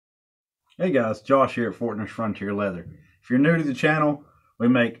Hey guys, Josh here at Fortner's Frontier Leather. If you're new to the channel, we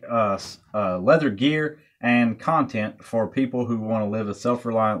make leather gear and content for people who want to live a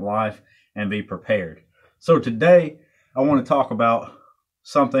self-reliant life and be prepared. So today, I want to talk about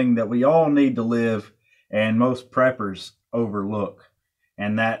something that we all need to live and most preppers overlook,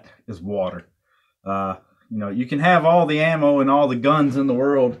 and that is water. Uh, you can have all the ammo and all the guns in the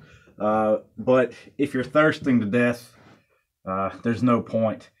world, but if you're thirsting to death, there's no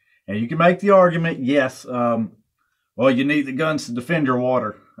point. And you can make the argument, yes, well, you need the guns to defend your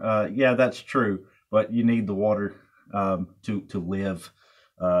water. Yeah, that's true, but you need the water to live.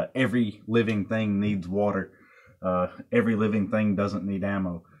 Every living thing needs water. Every living thing doesn't need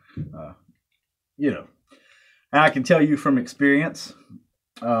ammo. Uh, you know, and I can tell you from experience,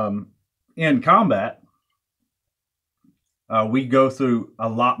 in combat, we go through a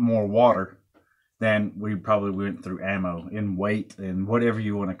lot more water than we probably went through ammo in weight and whatever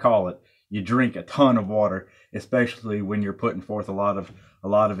you want to call it. You drink a ton of water, especially when you're putting forth a lot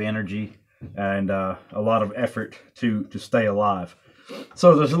of energy and a lot of effort to stay alive.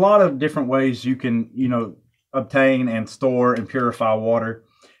 So there's a lot of different ways you can obtain and store and purify water.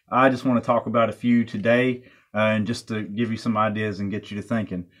 I just want to talk about a few today, and just to give you some ideas and get you to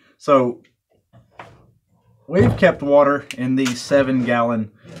thinking. So we've kept water in these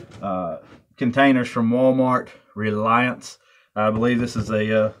 7-gallon containers from Walmart, Reliance. I believe this is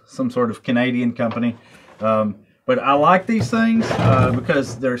a some sort of Canadian company. But I like these things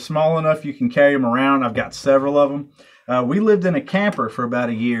because they're small enough you can carry them around. I've got several of them. We lived in a camper for about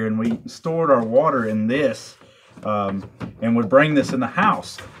a year, and we stored our water in this and would bring this in the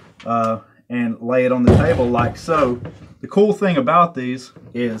house and lay it on the table like so. The cool thing about these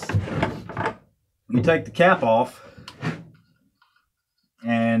is you take the cap off,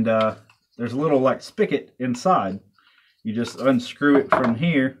 and there's a little like spigot inside. You just unscrew it from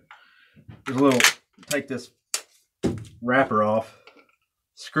here. There's a little, take this wrapper off,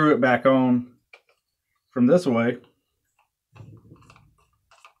 screw it back on from this way,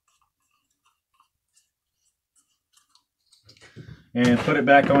 and put it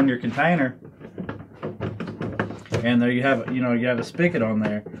back on your container. And there you have it. You have a spigot on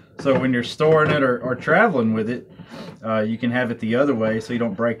there. So when you're storing it or traveling with it, you can have it the other way so you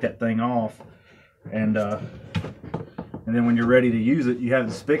don't break that thing off. And then when you're ready to use it, you have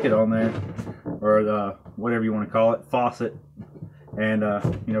the spigot on there, or whatever you want to call it, faucet, and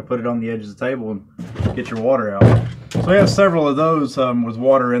put it on the edge of the table and get your water out. So we have several of those with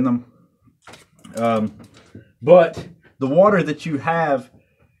water in them. But the water that you have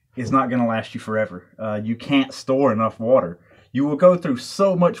is not going to last you forever. You can't store enough water. You will go through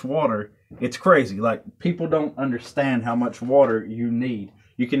so much water, it's crazy. Like, people don't understand how much water you need.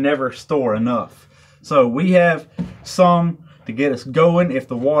 You can never store enough. So we have some to get us going if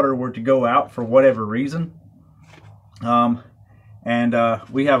the water were to go out for whatever reason. We have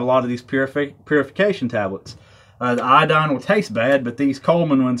a lot of these purification tablets. The iodine will taste bad, but these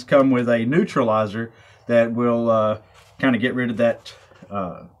Coleman ones come with a neutralizer that will kind of get rid of that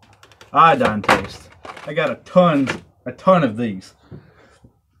iodine taste. I got a ton of these.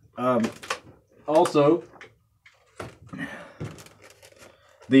 Also,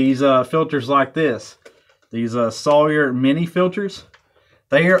 these filters like this, these Sawyer mini filters,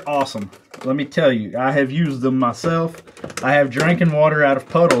 they are awesome. Let me tell you, I have used them myself. I have drinking water out of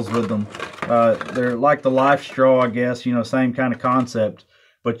puddles with them. They're like the Life Straw, I guess, same kind of concept.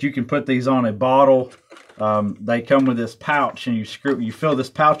 But you can put these on a bottle. They come with this pouch, and you fill this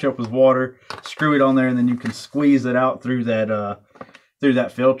pouch up with water, screw it on there, and then you can squeeze it out through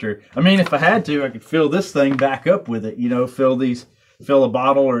that filter. I mean, if I had to, I could fill this thing back up with it. Fill a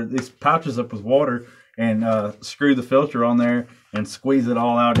bottle or these pouches up with water, and screw the filter on there and squeeze it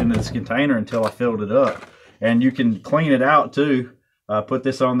all out into this container until I filled it up. And you can clean it out too. Put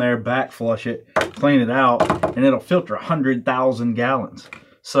this on there, back flush it, clean it out, and it'll filter 100,000 gallons.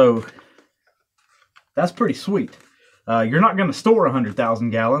 So that's pretty sweet. You're not going to store 100,000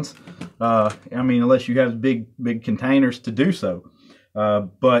 gallons. I mean, unless you have big containers to do so.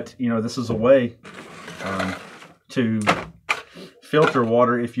 But this is a way to filter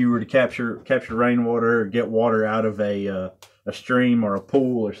water if you were to capture rainwater or get water out of a stream or a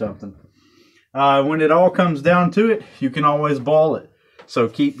pool or something. When it all comes down to it, you can always boil it. So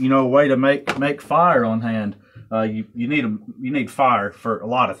keep a way to make fire on hand. You need fire for a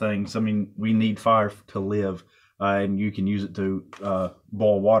lot of things. I mean, we need fire to live, and you can use it to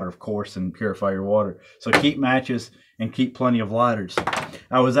boil water, of course, and purify your water. So keep matches and keep plenty of lighters.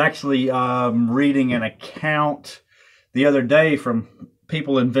 I was actually reading an account the other day from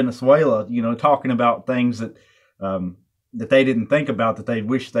people in Venezuela, talking about things that that they didn't think about, that they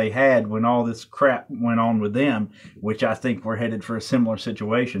wish they had when all this crap went on with them, which I think we're headed for a similar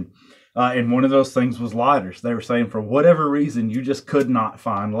situation. And one of those things was lighters. They were saying for whatever reason, you just could not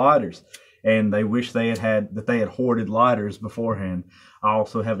find lighters. And they wish they had hoarded lighters beforehand. I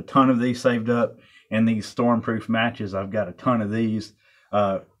also have a ton of these saved up, and these stormproof matches, I've got a ton of these.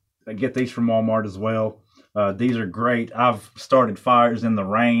 I get these from Walmart as well. These are great. I've started fires in the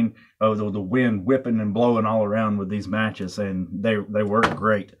rain, the wind whipping and blowing all around with these matches, and they work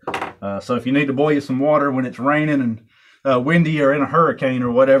great. So if you need to boil you some water when it's raining and windy or in a hurricane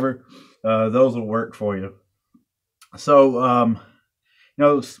or whatever, those will work for you. So, you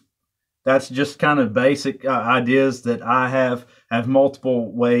know, that's just kind of basic ideas that I have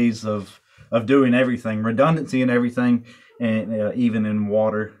multiple ways of doing everything, redundancy in everything, and even in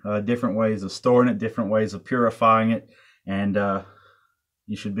water, different ways of storing it, different ways of purifying it, and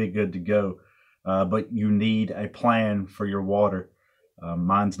you should be good to go. But you need a plan for your water.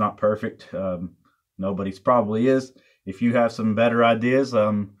 Mine's not perfect. Nobody's probably is. If you have some better ideas,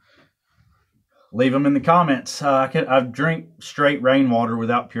 leave them in the comments. I drink straight rainwater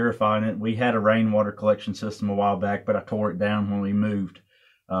without purifying it. We had a rainwater collection system a while back, but I tore it down when we moved.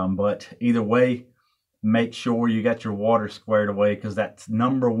 But either way, make sure you got your water squared away, because that's your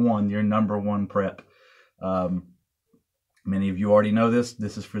number one prep. Many of you already know this.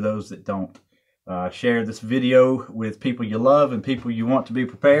 This is for those that don't. Share this video with people you love and people you want to be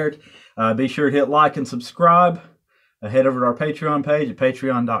prepared. Be sure to hit like and subscribe. Head over to our Patreon page at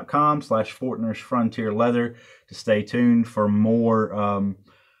patreon.com/Fortner'sFrontierLeather to stay tuned for more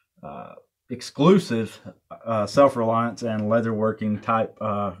exclusive self-reliance and leatherworking type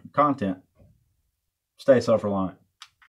content. Stay self-reliant.